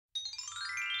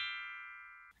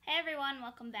Hey everyone,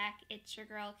 welcome back. It's your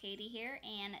girl Katie here,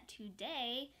 and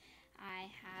today I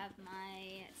have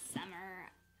my summer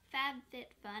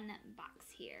Fabfitfun box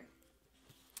here.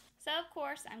 So of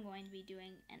course I'm going to be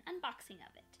doing an unboxing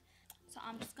of it. So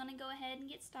I'm just gonna go ahead and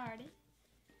get started.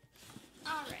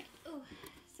 Alright,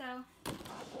 so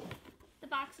the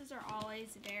boxes are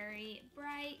always very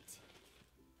bright,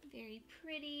 very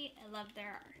pretty. I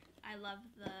love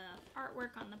the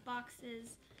artwork on the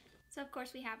boxes. So of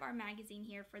course we have our magazine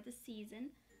here for the season.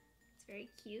 It's very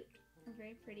cute or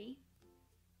very pretty.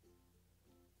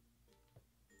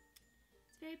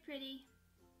 It's very pretty.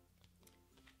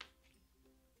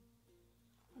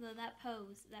 Although that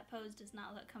pose does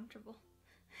not look comfortable.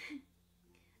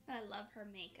 But I love her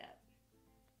makeup.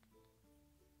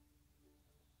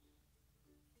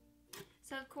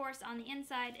 So of course on the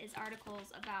inside is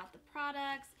articles about the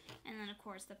products, and then of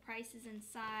course the prices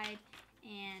inside,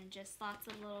 and just lots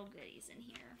of little goodies in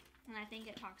here. And I think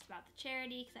it talks about the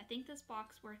charity, because I think this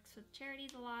box works with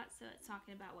charities a lot, so it's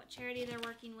talking about what charity they're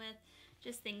working with,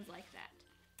 just things like that.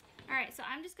 Alright, so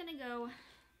I'm just going to go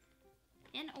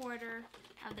in order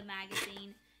of the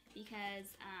magazine,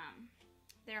 because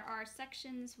there are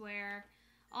sections where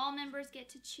all members get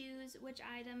to choose which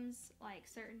items, like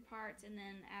certain parts, and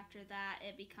then after that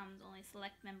it becomes only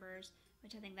select members,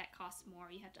 which I think that costs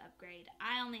more. You have to upgrade.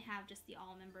 I only have just the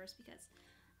all members because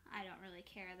I don't really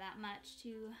care that much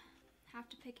to have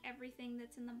to pick everything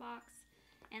that's in the box.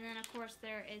 And then of course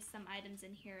there is some items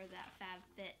in here that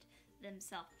Fabfit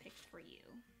themselves picked for you.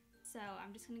 So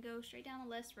I'm just going to go straight down the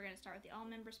list. We're going to start with the all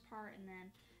members part, and then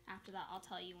after that I'll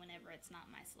tell you whenever it's not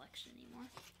my selection anymore,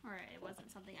 or it wasn't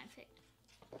something I picked.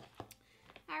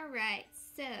 Alright,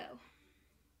 so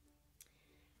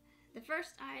the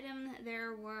first item,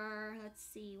 there were,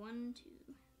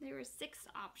 there were 6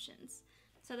 options.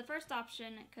 So the first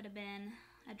option could have been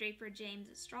a Draper James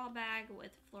straw bag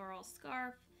with floral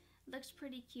scarf. It looks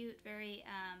pretty cute, very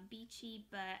beachy,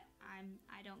 but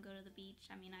I don't go to the beach.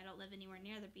 I mean, I don't live anywhere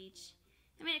near the beach.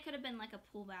 I mean, it could have been like a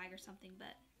pool bag or something,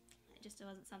 but it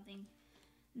wasn't something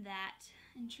that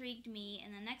intrigued me.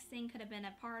 And the next thing could have been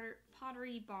a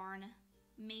Pottery Barn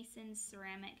Mason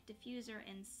ceramic diffuser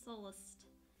in Solist,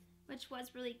 which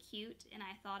was really cute, and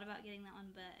I thought about getting that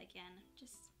one, but again,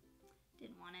 just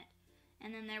didn't want it.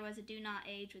 And then there was a Do Not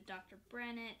Age with Dr.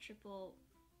 Brennett Triple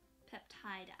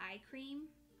Peptide Eye Cream.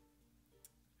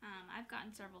 I've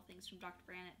gotten several things from Dr.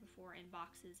 Brennett before in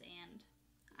boxes, and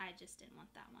I just didn't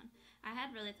want that one. I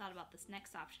had really thought about this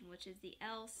next option, which is the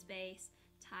L Space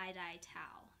Tie-Dye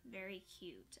Towel. Very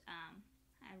cute.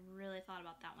 I really thought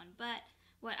about that one, but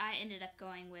what I ended up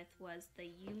going with was the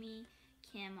Yumi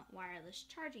Kim wireless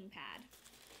charging pad.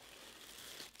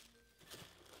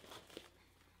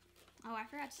 Oh, I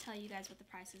forgot to tell you guys what the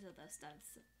prices of those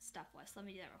stuff was. Let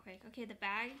me do that real quick. Okay,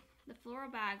 the floral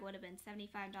bag would have been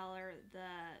 $75. The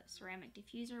ceramic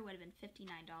diffuser would have been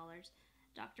 $59.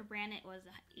 Dr. Brannett was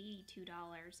 $82.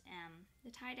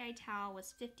 The tie-dye towel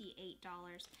was $58.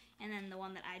 And then the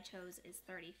one that I chose is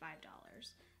 $35.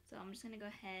 So I'm just going to go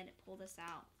ahead and pull this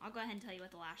out. I'll go ahead and tell you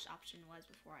what the last option was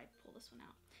before I pull this one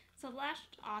out. So the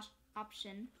last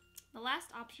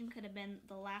option could have been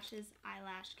the Lashes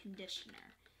Eyelash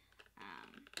Conditioner.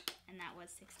 And that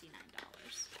was $69.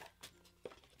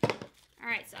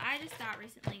 Alright, so I just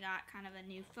recently got kind of a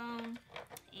new phone,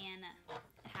 and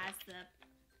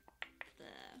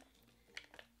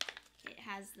it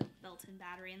has the built-in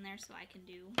battery in there, so I can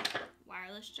do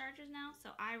wireless chargers now.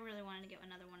 So I really wanted to get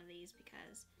another one of these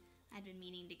because I've been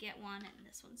meaning to get one, and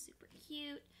this one's super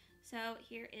cute. So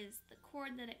here is the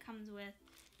cord that it comes with,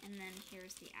 and then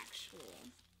here's the actual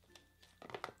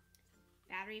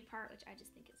battery part, which I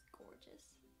just think is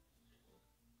gorgeous.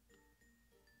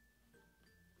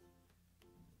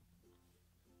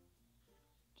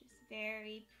 Just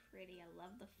very pretty. I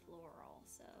love the floral,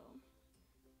 so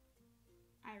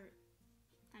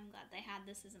I'm glad they had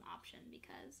this as an option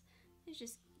because it's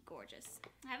just gorgeous.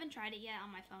 I haven't tried it yet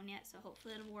on my phone yet, so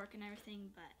hopefully it'll work and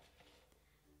everything, but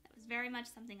that was very much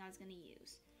something I was going to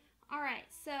use. Alright,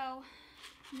 so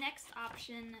next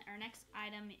option, or next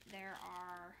item, there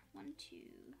are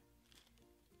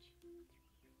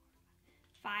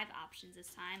 5 options this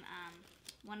time.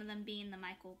 One of them being the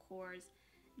Michael Kors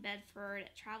Bedford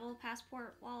Travel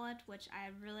Passport Wallet, which I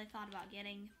really thought about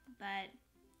getting, but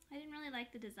I didn't really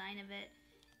like the design of it,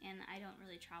 and I don't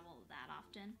really travel that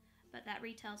often. But that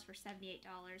retails for $78,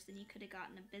 and you could have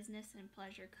gotten a Business and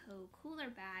Pleasure Co. cooler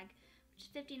bag, which is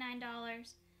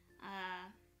 $59.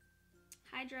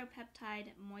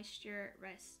 Hydropeptide Moisture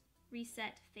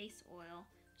Reset Face Oil,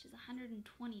 which is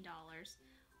 $120.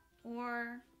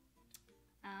 Or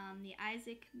the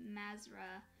Isaac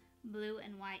Mazra blue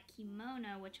and white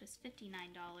kimono, which was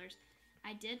 $59.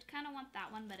 I did kind of want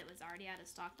that one, but it was already out of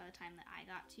stock by the time that I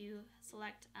got to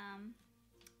select,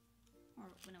 or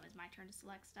when it was my turn to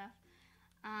select stuff.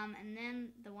 And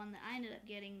then the one that I ended up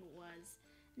getting was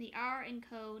the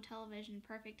R&Co Television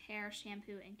Perfect Hair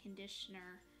Shampoo and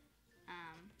Conditioner,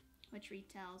 which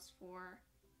retails for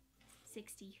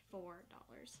 $64.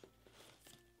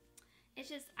 It's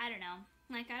just, I don't know,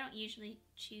 like I don't usually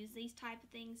choose these type of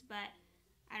things, but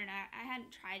I don't know, I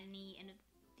hadn't tried any of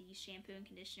these shampoo and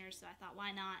conditioners, so I thought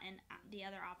why not, and the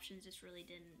other options just really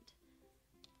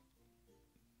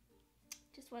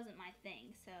just wasn't my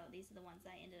thing, so these are the ones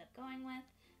I ended up going with.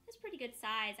 It's pretty good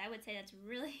size. I would say that's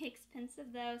really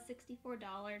expensive though, $64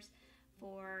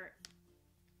 for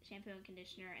shampoo and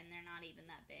conditioner, and they're not even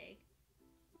that big.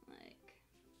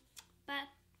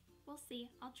 But we'll see.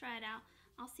 I'll try it out.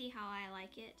 I'll see how I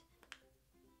like it.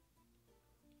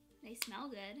 They smell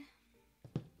good.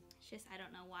 It's just I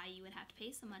don't know why you would have to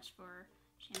pay so much for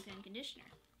shampoo and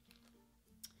conditioner.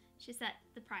 It's just that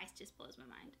the price just blows my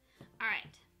mind.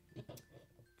 Alright.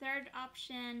 Third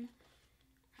option.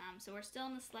 So we're still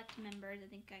in the select members. I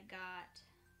think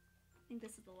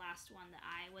this is the last one that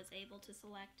I was able to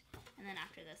select. And then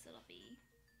after this it'll be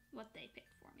what they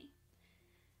picked for me.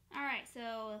 Alright,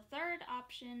 so the third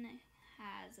option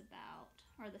has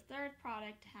the third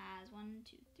product has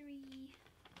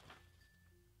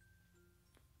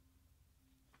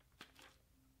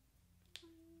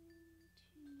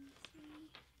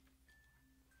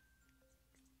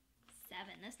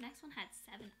 7. This next one had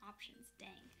 7 options.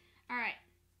 Dang. Alright.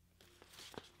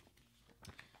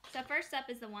 So first up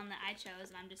is the one that I chose,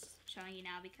 and I'm just showing you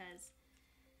now because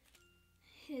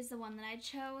it is the one that I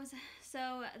chose.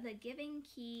 So the Giving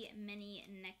Key Mini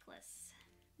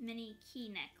Key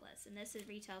Necklace, and this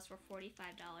retails for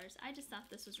 $45. I just thought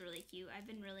this was really cute. I've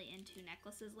been really into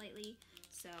necklaces lately,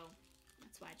 so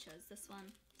that's why I chose this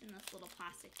one. It's in this little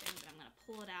plastic thing, but I'm going to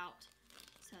pull it out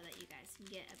so that you guys can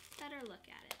get a better look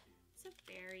at it. It's a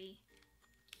very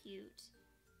cute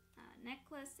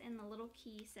necklace, and the little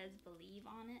key says Believe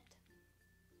on it.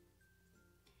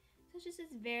 So it's just this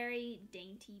very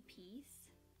dainty piece.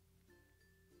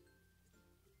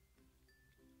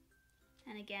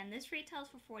 And again, this retails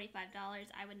for $45.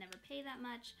 I would never pay that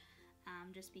much,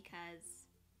 just because,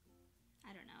 I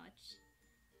don't know,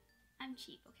 I'm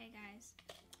cheap, okay guys?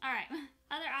 Alright,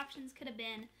 other options could have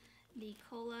been the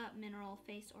Cola Mineral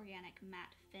Face Organic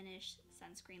Matte Finish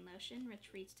Sunscreen Lotion, which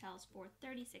retails for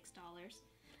 $36.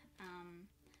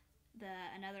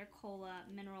 Another Cola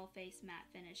Mineral Face Matte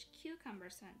Finish Cucumber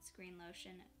Sunscreen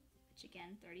Lotion, which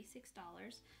again, $36.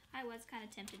 I was kind of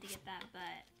tempted to get that,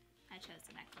 but I chose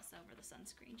the necklace over the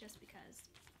sunscreen just because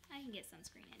I can get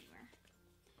sunscreen anywhere.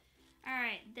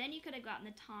 Alright, then you could have gotten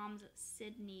the Tom's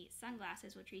Sydney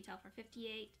sunglasses, which retail for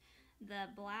 $58. The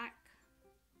black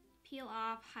peel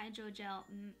off hydrogel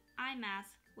eye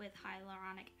mask with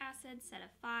hyaluronic acid, set of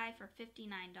 5 for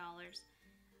 $59.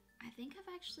 I think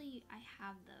I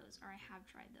have those, or I have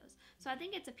tried those. So I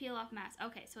think it's a peel off mask.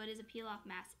 Okay, so it is a peel off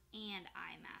mask and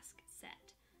eye mask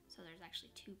set. So there's actually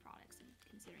 2 products in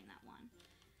considering that one.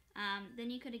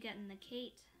 Then you could have gotten the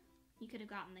Kate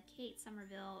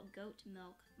Somerville Goat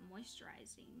Milk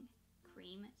Moisturizing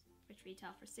Cream, which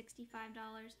retail for $65.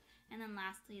 And then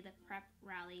lastly, the Prep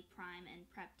Rally Prime and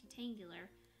Prep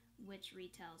Detangular, which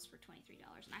retails for $23.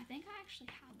 And I think I actually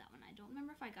have that one. I don't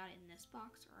remember if I got it in this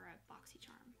box or a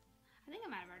BoxyCharm. I think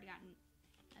I might have already gotten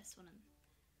this one in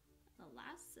the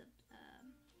last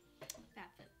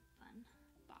Fabfitfun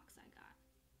box I got.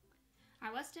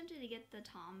 I was tempted to get the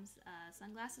Tom's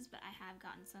sunglasses, but I have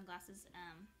gotten sunglasses,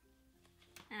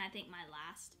 and I think my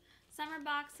last summer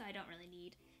box, so I don't really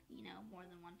need, more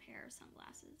than one pair of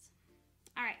sunglasses.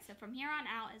 Alright, so from here on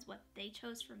out is what they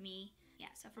chose for me.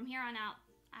 Yeah, so from here on out,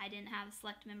 I didn't have a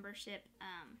select membership,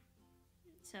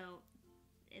 so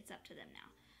it's up to them now.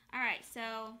 Alright,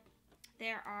 so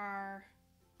there are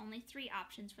only 3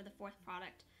 options for the 4th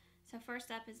product. So first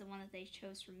up is the one that they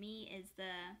chose for me, is the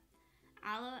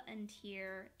Aloe and Tea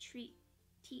Tree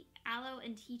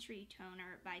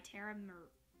Toner by Terry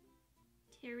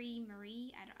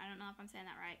Marie. I don't know if I'm saying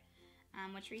that right.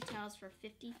 Which retails for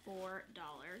 $54.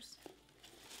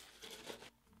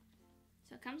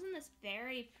 So it comes in this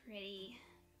very pretty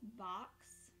box.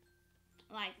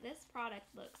 Like, this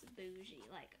product looks bougie,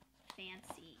 like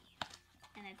fancy.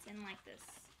 And it's in like this,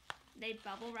 they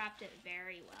bubble wrapped it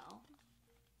very well.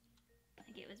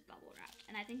 Like, it was bubble wrapped.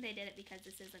 And I think they did it because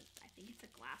this is I think it's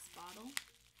a glass bottle.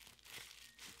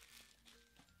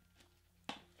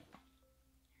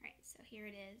 Alright, so here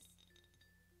it is.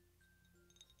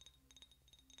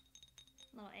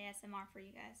 A little ASMR for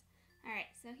you guys.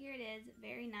 Alright, so here it is.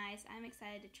 Very nice. I'm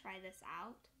excited to try this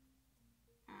out.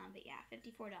 But yeah,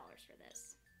 $54 for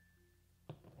this.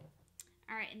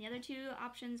 Alright, and the other two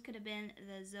options could have been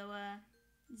the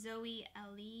Zoe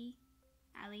Ali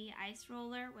Ice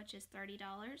Roller, which is $30,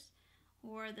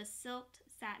 or the Silked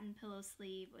Satin Pillow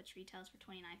Sleeve, which retails for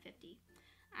 $29.50.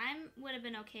 I would have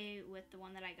been okay with the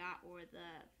one that I got, or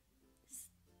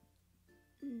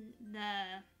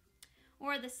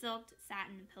the Silked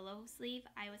Satin Pillow Sleeve.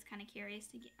 I was kind of curious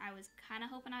to get. I was kind of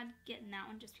hoping I'd get in that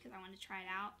one just because I wanted to try it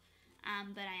out.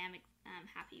 But I am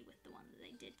happy with the one that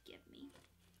they did give me.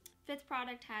 Fifth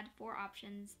product had 4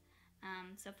 options.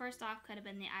 So first off could have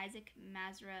been the Isaac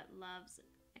Mazra Loves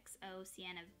XO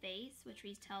Sienna Vase, which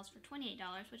retails for $28,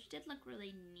 which did look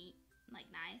really neat, like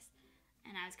nice.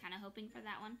 And I was kind of hoping for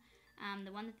that one.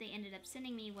 The one that they ended up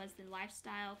sending me was the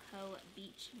Lifestyle Co.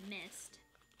 Beach Mist.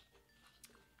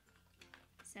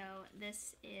 So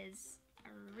this is a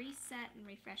reset and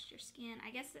refresh your skin. I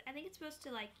think it's supposed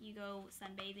to, like, you go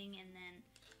sunbathing and then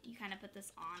you kind of put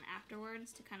this on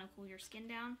afterwards to kind of cool your skin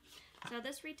down. So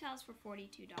this retails for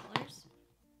 $42,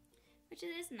 which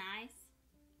it is nice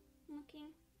looking.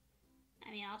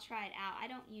 I mean, I'll try it out. I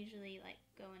don't usually like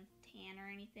go and tan or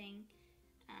anything.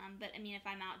 But I mean, if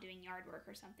I'm out doing yard work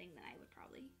or something, then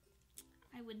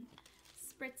I would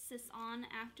spritz this on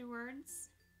afterwards.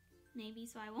 Maybe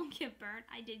so I won't get burnt.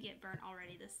 I did get burnt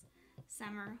already this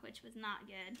summer, which was not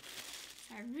good.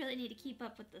 So I really need to keep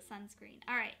up with the sunscreen.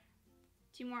 Alright,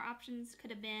 2 more options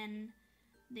could have been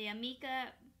the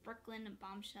Amika Brooklyn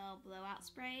Bombshell Blowout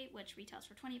Spray, which retails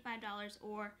for $25,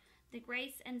 or the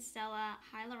Grace and Stella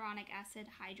Hyaluronic Acid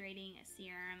Hydrating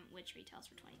Serum, which retails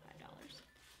for $25.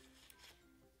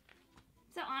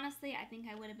 So honestly, I think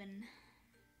I would have been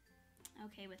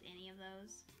okay with any of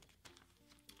those.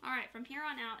 Alright, from here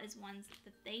on out is ones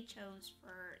that they chose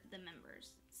for the members.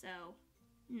 So,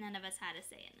 none of us had a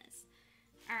say in this.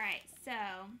 Alright, so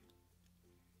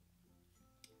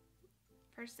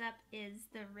first up is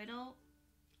the Riddle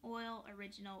Oil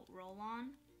Original Roll-On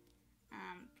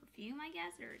perfume, I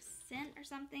guess, or scent or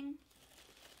something.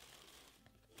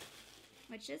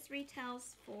 Which just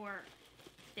retails for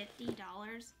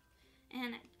 $50.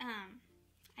 And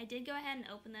I did go ahead and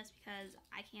open this because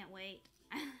I can't wait.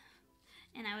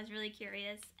 And I was really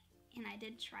curious, and I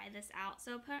did try this out.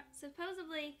 So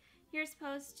supposedly, you're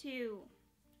supposed to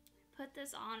put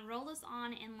this on, roll this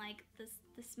on, and like the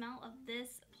smell of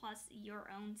this plus your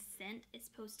own scent is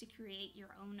supposed to create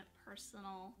your own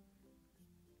personal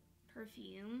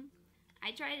perfume.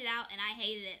 I tried it out and I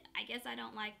hated it. I guess I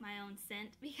don't like my own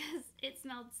scent because it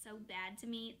smelled so bad to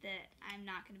me that I'm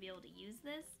not going to be able to use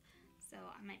this. So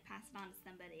I might pass it on to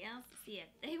somebody else to see if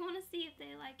they want to see if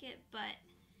they like it. But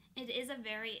it is a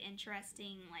very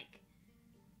interesting, like,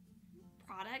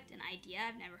 product and idea.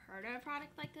 I've never heard of a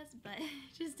product like this, but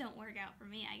it just don't work out for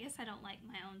me. I guess I don't like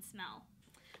my own smell.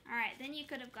 Alright, then you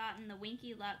could have gotten the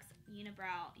Winky Lux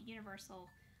Universal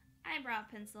Eyebrow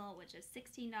Pencil, which is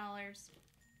 $16.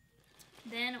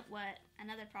 Then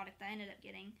another product I ended up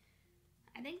getting,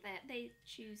 I think that they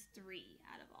choose 3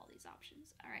 out of all these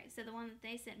options. Alright, so the one that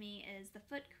they sent me is the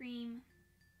Foot Cream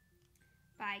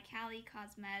by Cali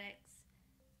Cosmetics.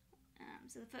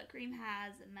 So the foot cream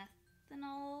has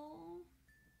methyl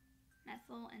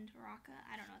and Taraka.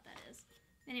 I don't know what that is.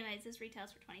 Anyways, this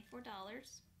retails for $24.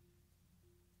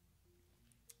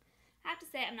 I have to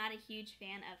say I'm not a huge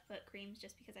fan of foot creams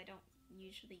just because I don't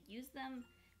usually use them.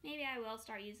 Maybe I will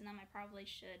start using them. I probably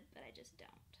should, but I just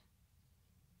don't.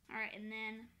 Alright, and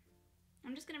then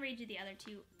I'm just going to read you the other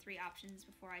 3 options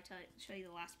before I show you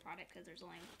the last product because there's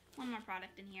only one more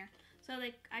product in here. So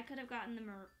I could have gotten the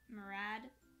Murad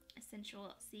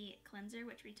Essential Sea Cleanser,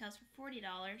 which retails for $40,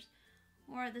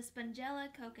 or the Spongella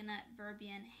Coconut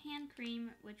Verbian Hand Cream,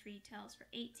 which retails for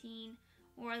 $18,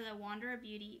 or the Wanderer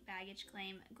Beauty Baggage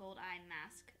Claim Gold Eye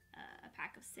Mask, a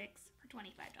pack of 6 for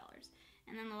 $25.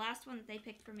 And then the last one that they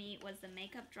picked for me was the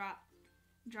Makeup Drop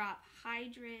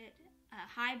Hybrid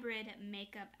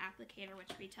Makeup Applicator,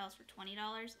 which retails for $20.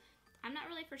 I'm not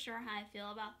really for sure how I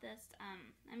feel about this.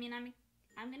 I mean, I'm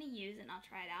gonna use it and I'll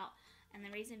try it out. And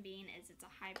the reason being is it's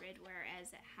a hybrid,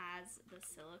 whereas it has the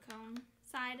silicone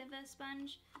side of a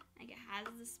sponge. Like, it has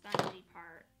the spongy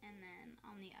part, and then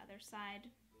on the other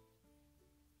side,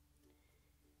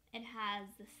 it has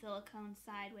the silicone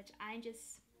side, which I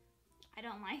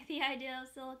don't like the idea of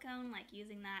silicone, like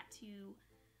using that to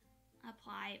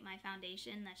apply my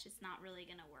foundation. That's just not really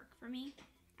gonna work for me,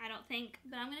 I don't think,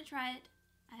 but I'm gonna try it.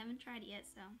 I haven't tried it yet,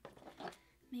 so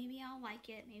maybe I'll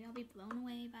like it. Maybe I'll be blown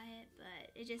away by it,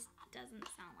 but it just doesn't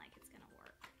sound like it's gonna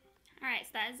work. Alright,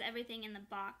 so that is everything in the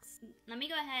box. Let me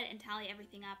go ahead and tally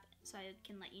everything up so I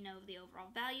can let you know the overall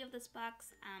value of this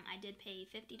box. I did pay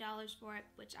 $50 for it,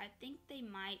 which I think they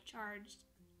might charge.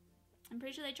 I'm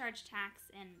pretty sure they charge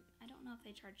tax, and I don't know if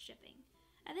they charge shipping.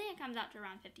 I think it comes out to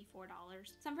around $54.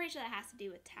 So I'm pretty sure that has to do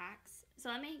with tax.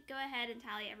 So let me go ahead and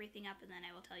tally everything up, and then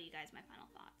I will tell you guys my final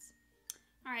thoughts.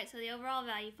 Alright, so the overall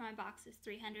value for my box is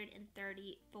 $334,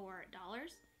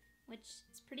 which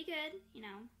is pretty good, you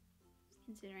know,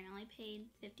 considering I only paid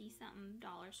 $50-something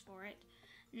for it.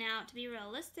 Now, to be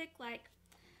realistic, like,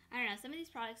 I don't know, some of these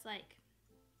products, like,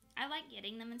 I like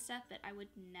getting them and stuff, but I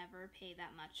would never pay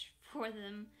that much for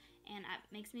them, and it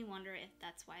makes me wonder if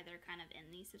that's why they're kind of in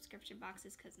these subscription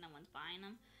boxes, because no one's buying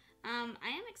them.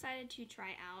 I am excited to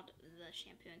try out the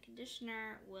shampoo and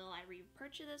conditioner. Will I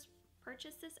purchase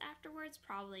this afterwards?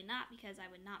 Probably not, because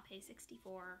I would not pay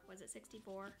 $64. Was it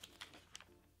 $64?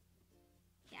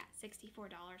 Yeah,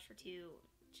 $64 for two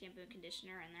shampoo and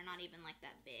conditioner, and they're not even like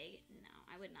that big. No,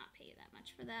 I would not pay that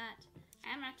much for that.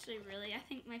 I'm actually I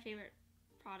think my favorite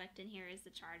product in here is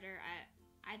the charger.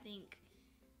 I think,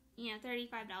 you know,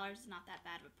 $35 is not that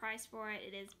bad of a price for it.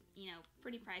 It is, you know,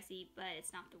 pretty pricey, but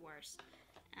it's not the worst.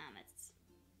 It's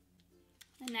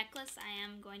the necklace I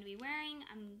am going to be wearing.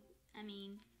 I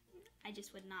mean, I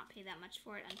just would not pay that much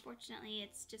for it. Unfortunately,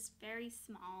 it's just very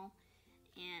small,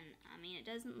 and I mean, it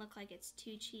doesn't look like it's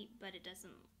too cheap, but it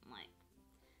doesn't like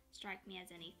strike me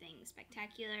as anything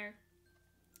spectacular.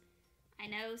 I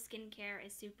know skincare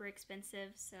is super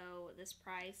expensive, so this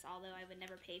price, although I would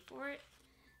never pay for it,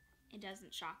 it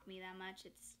doesn't shock me that much.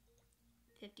 It's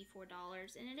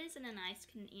 $54, and it is in a nice,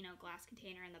 you know, glass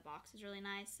container, and the box is really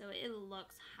nice, so it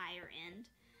looks higher end.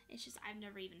 It's just I've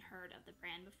never even heard of the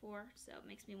brand before, so it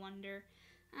makes me wonder.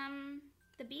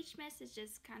 The Beach Mist is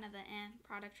just kind of an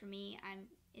product for me.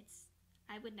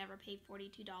 I would never pay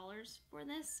 $42 for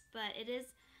this, but it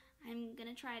is. I'm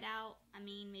gonna try it out. I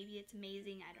mean, maybe it's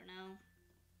amazing. I don't know.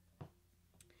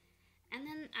 And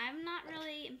then I'm not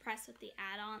really impressed with the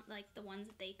add-on, like the ones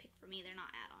that they picked for me. They're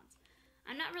not add-ons.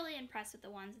 I'm not really impressed with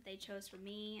the ones that they chose for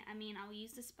me. I mean, I'll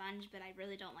use the sponge, but I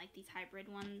really don't like these hybrid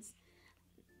ones.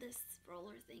 This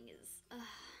roller thing is,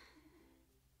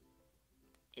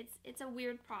 it's a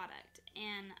weird product,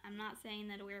 and I'm not saying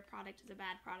that a weird product is a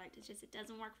bad product. It's just it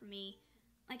doesn't work for me.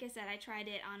 Like I said, I tried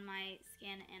it on my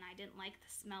skin, and I didn't like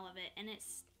the smell of it, and it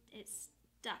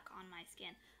stuck on my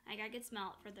skin. Like, I could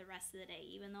smell it for the rest of the day.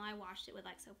 Even though I washed it with,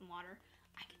 like, soap and water,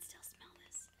 I could still smell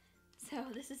this. So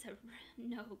this is a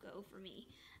no-go for me.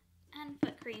 And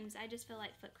foot creams, I just feel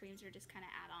like foot creams are just kind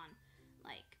of add-on.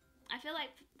 Like, I feel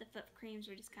like the foot creams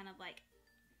are just kind of like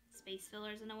space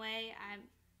fillers in a way.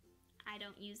 I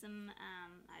don't use them.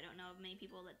 I don't know of many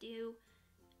people that do.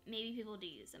 Maybe people do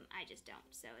use them. I just don't.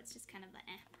 So it's just kind of the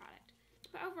product.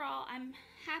 But overall, I'm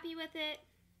happy with it.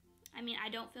 I mean, I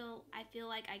feel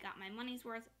like I got my money's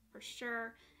worth for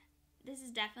sure. This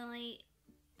is definitely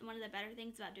one of the better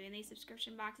things about doing these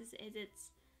subscription boxes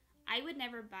is I would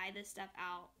never buy this stuff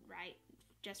outright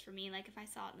just for me. Like, if I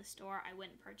saw it in the store, I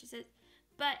wouldn't purchase it.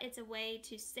 But it's a way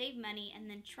to save money and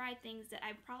then try things that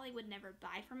I probably would never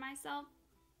buy for myself.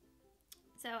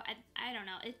 So I don't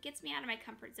know. It gets me out of my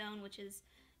comfort zone, which is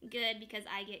good because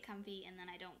I get comfy and then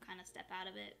I don't kind of step out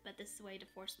of it. But this is a way to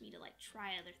force me to like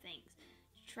try other things,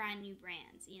 try new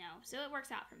brands, you know. So it works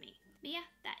out for me. But yeah,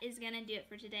 that is gonna do it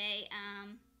for today.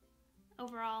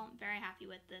 Overall, I'm very happy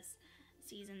with this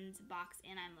season's box,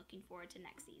 and I'm looking forward to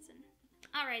next season.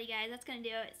 Alrighty guys, that's gonna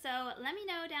do it. So let me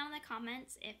know down in the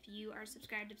comments if you are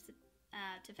subscribed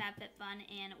to Fabfitfun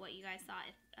and what you guys thought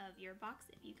of your box,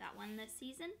 if you got one this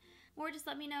season. Or just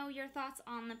let me know your thoughts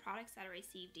on the products that I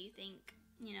received. Do you think,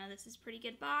 you know, this is a pretty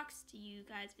good box? Do you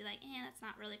guys be like, that's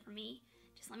not really for me?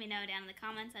 Just let me know down in the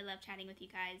comments. I love chatting with you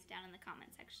guys down in the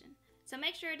comment section. So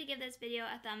make sure to give this video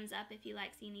a thumbs up if you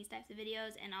like seeing these types of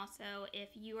videos. And also,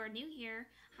 if you are new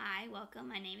here, hi, welcome.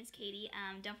 My name is Katie.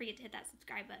 Don't forget to hit that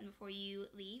subscribe button before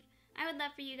you leave. I would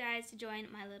love for you guys to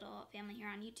join my little family here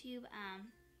on YouTube.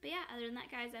 But yeah, other than that,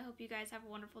 guys, I hope you guys have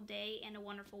a wonderful day and a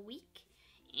wonderful week.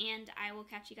 And I will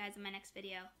catch you guys in my next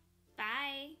video.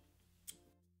 Bye!